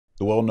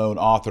The well-known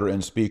author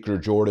and speaker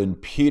Jordan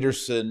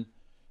Peterson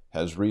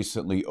has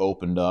recently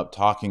opened up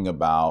talking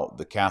about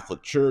the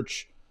Catholic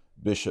Church,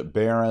 Bishop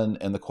Barron,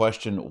 and the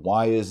question,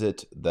 why is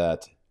it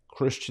that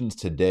Christians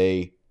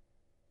today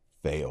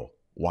fail?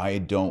 Why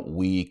don't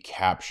we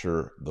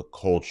capture the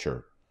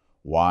culture?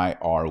 Why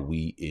are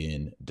we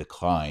in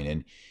decline?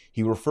 And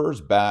he refers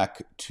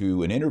back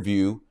to an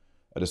interview,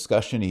 a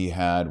discussion he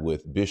had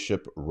with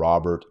Bishop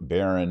Robert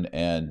Barron,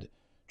 and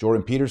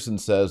Jordan Peterson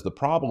says the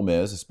problem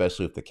is,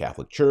 especially with the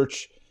Catholic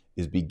Church,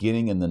 is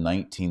beginning in the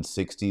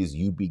 1960s,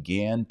 you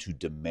began to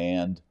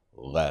demand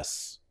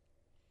less.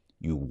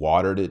 You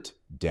watered it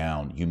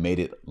down. You made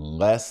it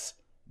less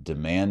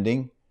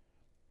demanding,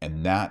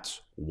 and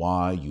that's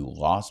why you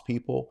lost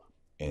people,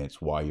 and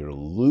it's why you're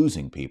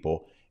losing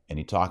people. And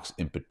he talks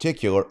in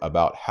particular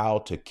about how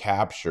to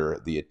capture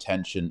the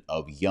attention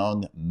of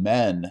young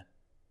men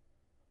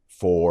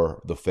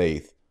for the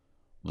faith.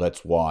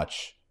 Let's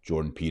watch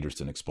Jordan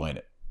Peterson explain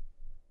it.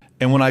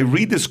 And when I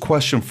read this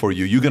question for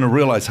you, you're going to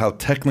realize how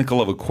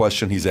technical of a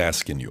question he's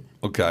asking you.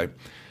 Okay,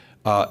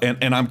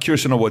 and I'm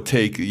curious to know what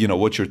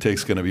your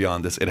take's going to be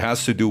on this. It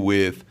has to do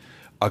with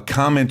a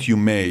comment you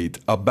made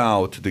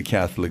about the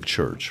Catholic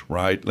Church,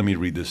 right? Let me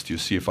read this to you,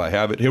 see if I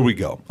have it. Here we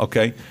go.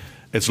 Okay,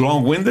 it's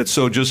long-winded,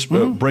 so just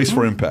brace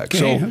for impact.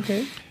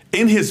 Okay.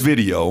 In his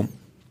video,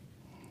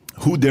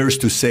 Who Dares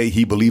to Say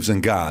He Believes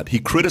in God, he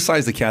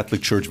criticized the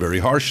Catholic Church very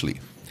harshly.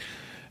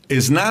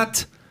 Is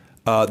not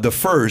the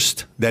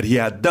first that he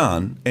had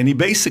done, and he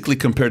basically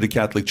compared the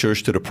Catholic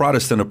Church to the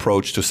Protestant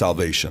approach to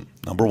salvation,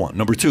 number one.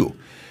 Number two,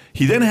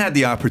 he then had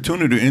the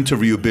opportunity to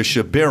interview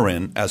Bishop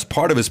Barron as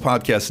part of his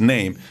podcast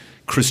name,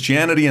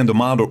 Christianity and the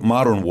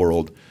Modern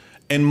World,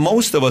 and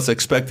most of us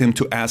expect him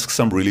to ask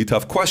some really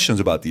tough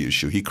questions about the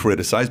issue. He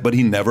criticized, but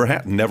he never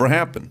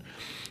happened.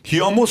 He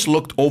almost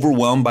looked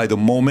overwhelmed by the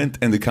moment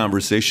and the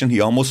conversation.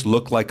 He almost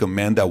looked like a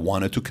man that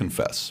wanted to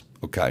confess,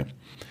 okay?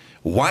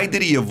 Why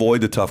did he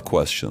avoid the tough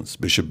questions?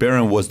 Bishop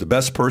Barron was the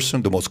best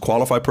person, the most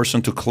qualified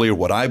person to clear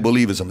what I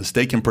believe is a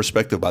mistaken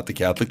perspective about the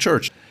Catholic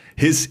Church.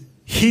 Is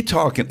he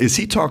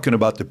talking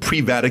about the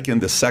pre-Vatican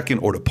II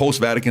or the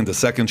post-Vatican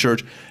II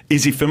church?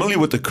 Is he familiar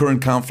with the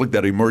current conflict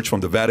that emerged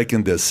from the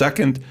Vatican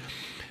II?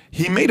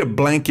 He made a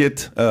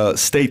blanket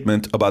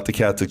statement about the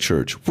Catholic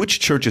Church. Which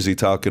church is he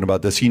talking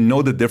about? Does he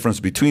know the difference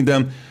between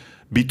them?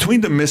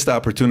 Between the missed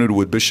opportunity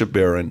with Bishop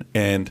Barron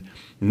and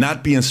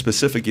not being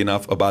specific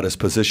enough about his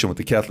position with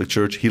the Catholic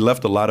Church, he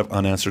left a lot of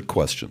unanswered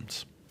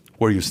questions.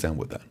 Where do you stand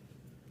with that?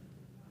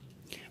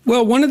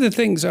 Well, one of the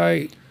things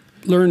I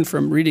learned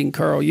from reading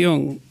Carl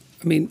Jung,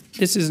 I mean,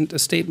 this isn't a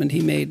statement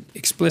he made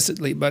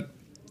explicitly, but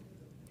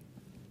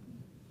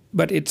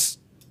it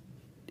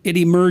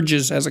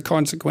emerges as a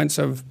consequence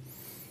of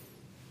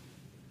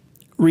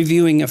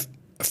reviewing a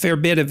fair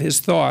bit of his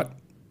thought.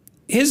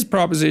 His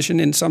proposition,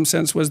 in some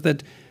sense, was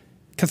that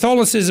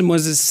Catholicism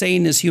was as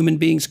sane as human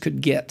beings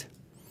could get.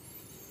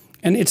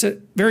 And it's a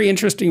very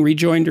interesting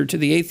rejoinder to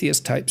the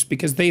atheist types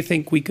because they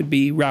think we could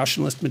be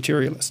rationalist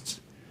materialists.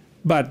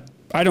 But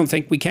I don't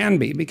think we can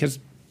be because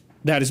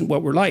that isn't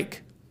what we're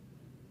like.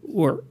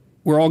 We're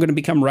all going to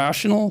become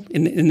rational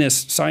in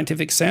this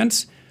scientific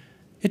sense.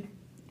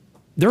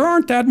 There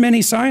aren't that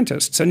many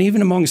scientists, and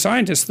even among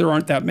scientists, there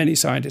aren't that many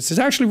scientists. It's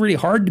actually really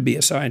hard to be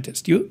a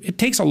scientist. It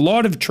takes a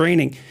lot of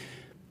training.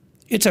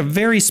 It's a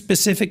very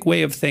specific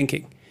way of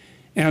thinking.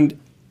 And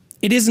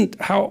it isn't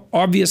how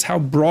obvious how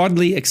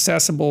broadly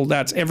accessible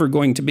that's ever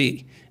going to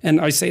be. And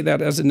I say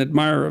that as an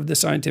admirer of the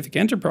scientific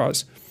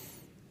enterprise.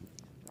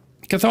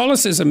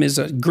 Catholicism is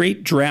a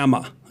great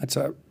drama. It's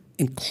an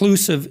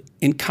inclusive,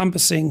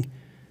 encompassing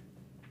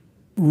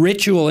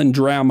ritual and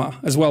drama,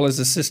 as well as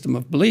a system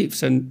of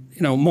beliefs. And,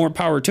 more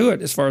power to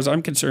it as far as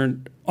I'm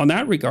concerned on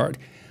that regard.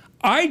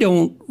 I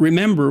don't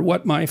remember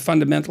what my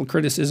fundamental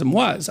criticism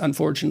was,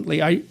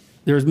 unfortunately.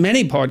 There's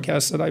many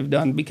podcasts that I've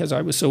done because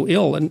I was so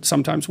ill and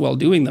sometimes while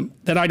doing them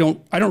that I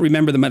don't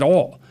remember them at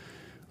all.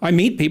 I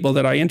meet people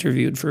that I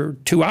interviewed for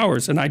 2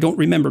 hours and I don't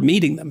remember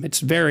meeting them. It's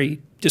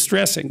very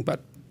distressing,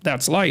 but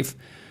that's life.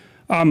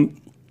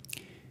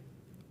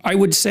 I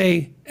would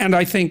say, and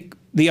I think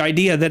the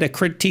idea that a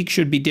critique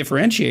should be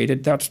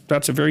differentiated,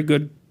 that's a very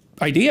good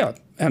idea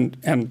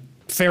and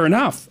fair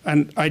enough.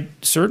 And I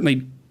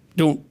certainly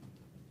don't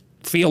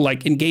feel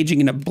like engaging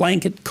in a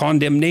blanket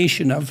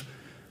condemnation of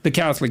the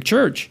Catholic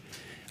Church.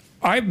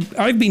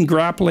 I've been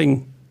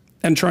grappling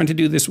and trying to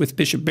do this with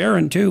Bishop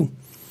Barron too.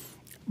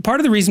 Part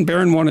of the reason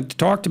Barron wanted to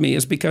talk to me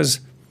is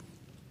because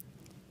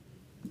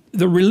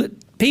the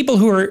people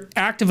who are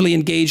actively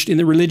engaged in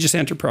the religious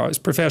enterprise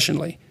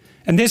professionally,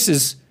 and this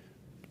is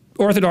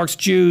Orthodox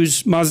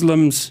Jews,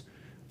 Muslims,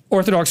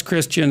 Orthodox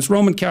Christians,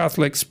 Roman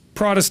Catholics,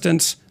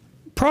 Protestants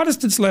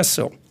less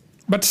so,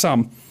 but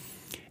some,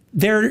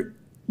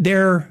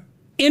 they're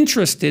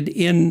interested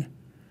in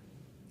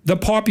the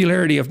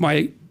popularity of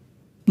my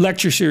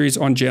lecture series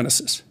on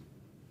Genesis.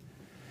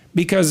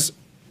 Because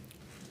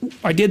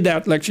I did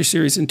that lecture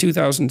series in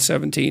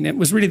 2017. It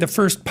was really the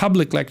first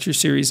public lecture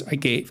series I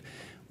gave.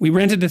 We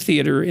rented a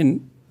theater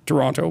in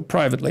Toronto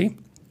privately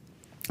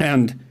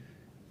and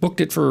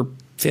booked it for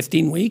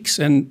 15 weeks,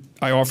 and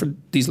I offered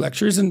these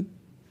lectures, and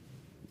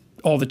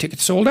all the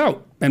tickets sold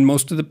out. And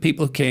most of the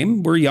people who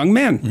came were young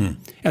men.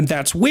 And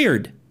that's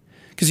weird,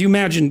 because you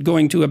imagine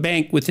going to a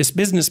bank with this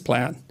business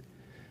plan.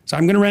 So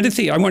I'm going to rent a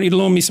theater. I want you to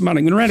loan me some money.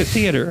 I'm going to rent a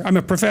theater. I'm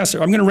a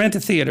professor. I'm going to rent a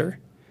theater.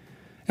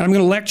 And I'm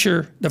going to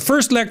lecture. The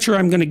first lecture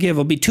I'm going to give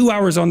will be 2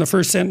 hours on the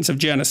first sentence of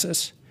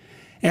Genesis.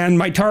 And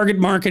my target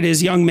market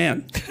is young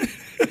men.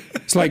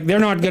 It's like, they're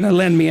not going to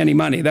lend me any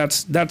money.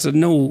 That's a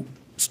no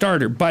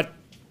starter. But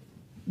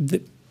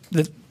the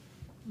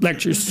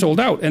lectures sold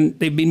out, and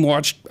they've been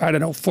watched, I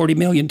don't know, 40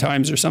 million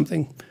times or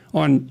something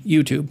on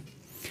YouTube.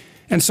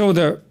 And so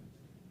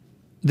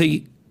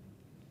the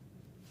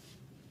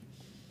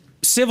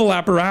civil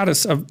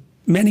apparatus of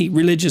many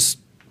religious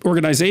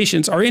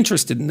organizations are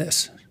interested in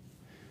this,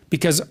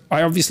 because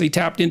I obviously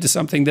tapped into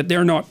something that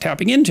they're not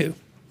tapping into.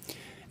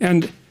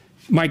 And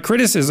my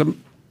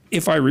criticism,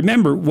 if I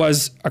remember,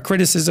 was a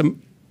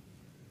criticism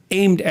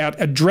aimed at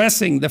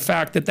addressing the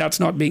fact that that's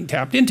not being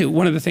tapped into.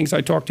 One of the things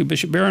I talked to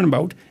Bishop Barron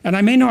about, and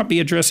I may not be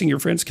addressing your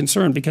friend's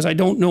concern because I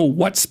don't know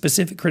what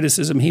specific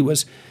criticism he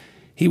was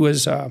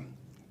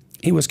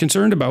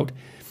concerned about.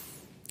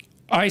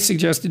 I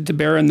suggested to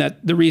Barron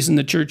that the reason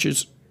the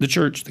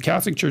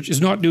Catholic Church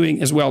is not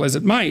doing as well as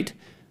it might,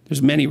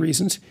 there's many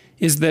reasons,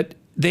 is that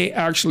they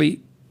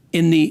actually,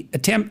 in the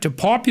attempt to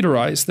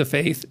popularize the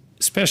faith,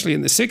 especially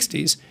in the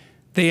 60s,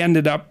 they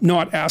ended up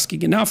not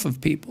asking enough of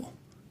people.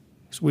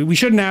 So we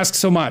shouldn't ask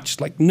so much.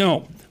 Like,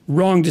 no,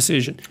 wrong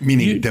decision.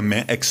 Meaning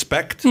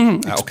expect? Expect.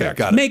 Okay,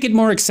 got it. Make it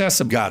more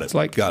accessible. Got it. It's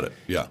like, got it.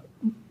 Yeah.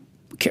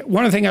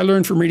 One of the things I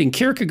learned from reading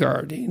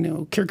Kierkegaard,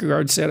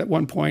 Kierkegaard said at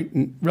one point,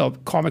 in a real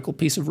comical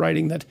piece of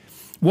writing, that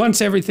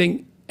once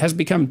everything has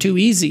become too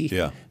easy,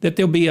 that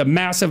there'll be a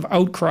massive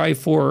outcry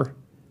for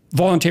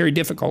voluntary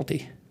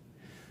difficulty.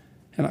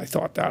 And I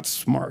thought, that's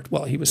smart.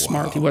 Well, he was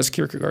smart. He was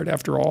Kierkegaard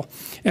after all.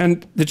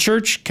 And the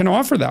church can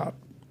offer that.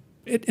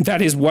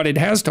 That is what it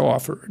has to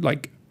offer.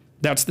 Like,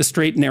 that's the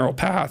straight and narrow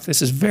path.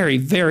 This is very,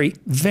 very,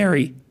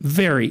 very,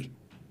 very,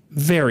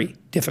 very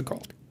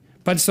difficult.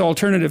 But it's the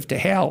alternative to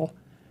hell.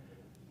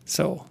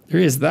 So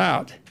there is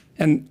that.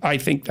 And I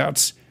think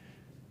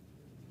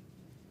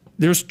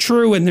there's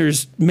true and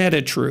there's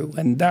meta-true.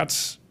 And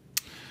that's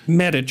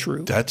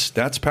meta-true.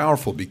 That's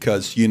powerful,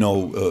 because,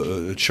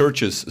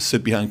 churches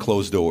sit behind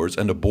closed doors,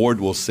 and the board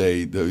will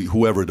say,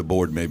 whoever the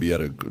board may be at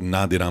a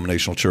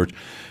non-denominational church,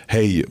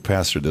 hey,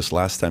 Pastor, this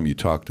last time you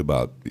talked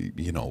about,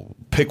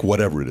 pick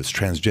whatever it is,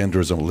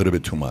 transgenderism a little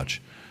bit too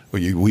much.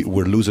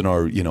 We're losing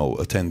our,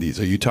 attendees.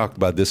 Or you talked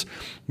about this.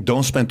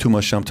 Don't spend too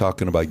much time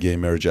talking about gay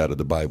marriage out of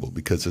the Bible,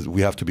 because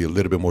we have to be a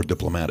little bit more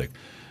diplomatic.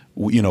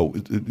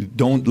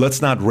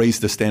 Let's not raise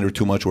the standard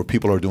too much where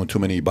people are doing too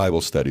many Bible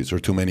studies or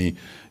too many,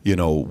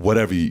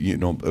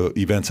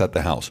 events at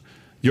the house.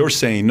 You're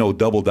saying, no,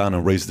 double down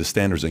and raise the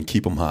standards and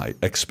keep them high.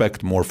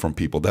 Expect more from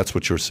people. That's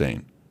what you're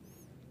saying.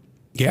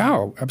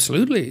 Yeah,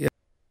 absolutely.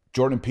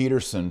 Jordan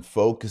Peterson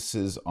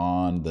focuses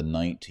on the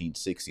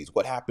 1960s.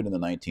 What happened in the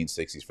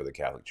 1960s for the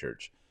Catholic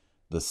Church?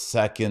 The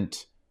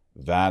Second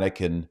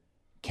Vatican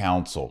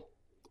Council.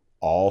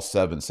 All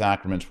 7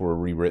 sacraments were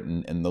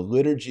rewritten, and the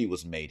liturgy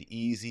was made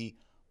easy.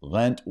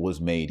 Lent was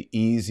made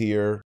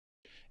easier.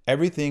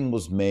 Everything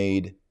was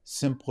made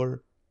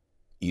simpler,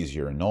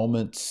 easier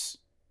annulments,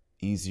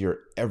 easier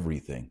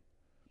everything.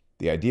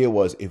 The idea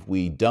was, if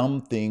we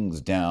dumb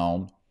things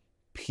down,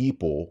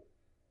 people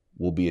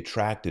will be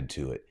attracted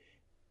to it.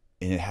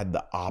 And it had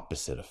the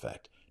opposite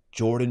effect.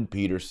 Jordan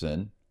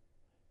Peterson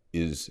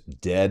is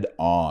dead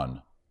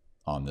on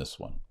this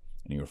one.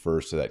 And he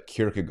refers to that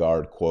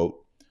Kierkegaard quote.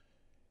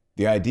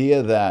 The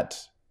idea that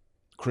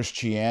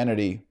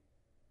Christianity,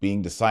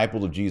 being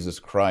disciple of Jesus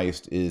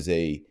Christ, is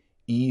a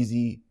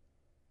easy,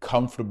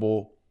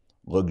 comfortable,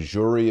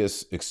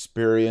 luxurious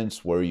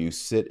experience where you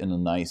sit in a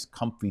nice,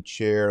 comfy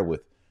chair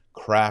with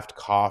craft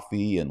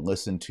coffee and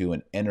listen to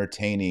an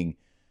entertaining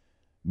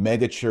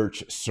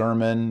megachurch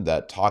sermon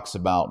that talks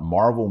about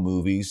Marvel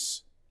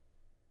movies,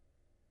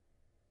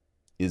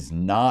 is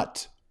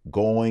not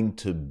going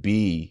to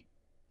be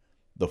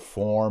the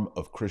form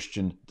of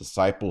Christian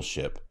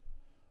discipleship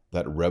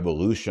that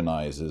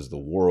revolutionizes the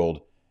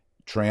world,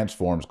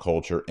 transforms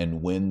culture,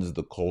 and wins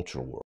the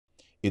culture war.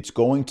 It's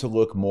going to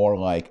look more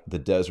like the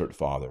Desert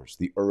Fathers,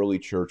 the early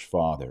church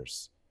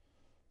fathers,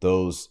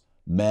 those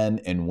men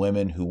and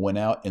women who went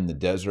out in the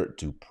desert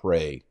to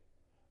pray,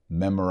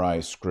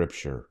 memorize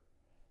scripture,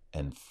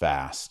 and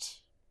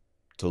fast,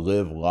 to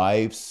live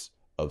lives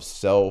of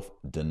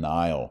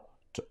self-denial,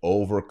 to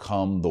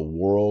overcome the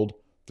world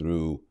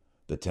through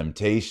the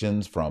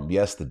temptations from,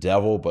 yes, the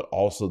devil, but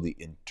also the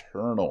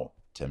internal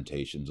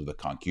temptations of the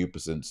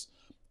concupiscence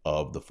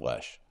of the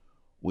flesh.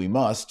 We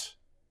must,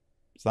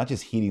 it's not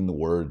just heeding the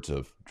words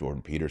of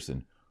Jordan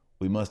Peterson,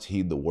 we must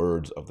heed the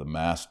words of the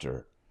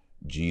Master,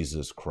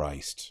 Jesus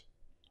Christ.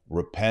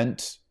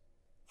 Repent,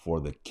 for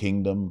the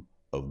kingdom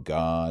of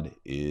God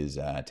is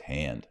at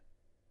hand.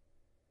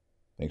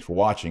 Thanks for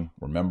watching.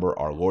 Remember,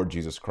 our Lord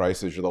Jesus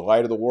Christ is the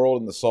light of the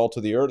world and the salt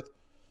of the earth.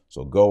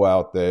 So go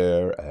out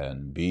there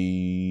and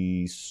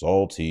be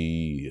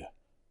salty.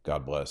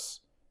 God bless.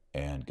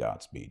 and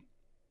Godspeed.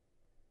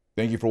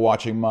 Thank you for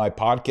watching my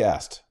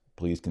podcast.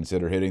 Please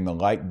consider hitting the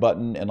like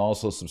button and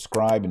also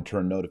subscribe and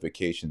turn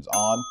notifications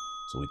on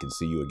so we can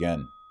see you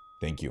again.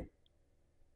 Thank you.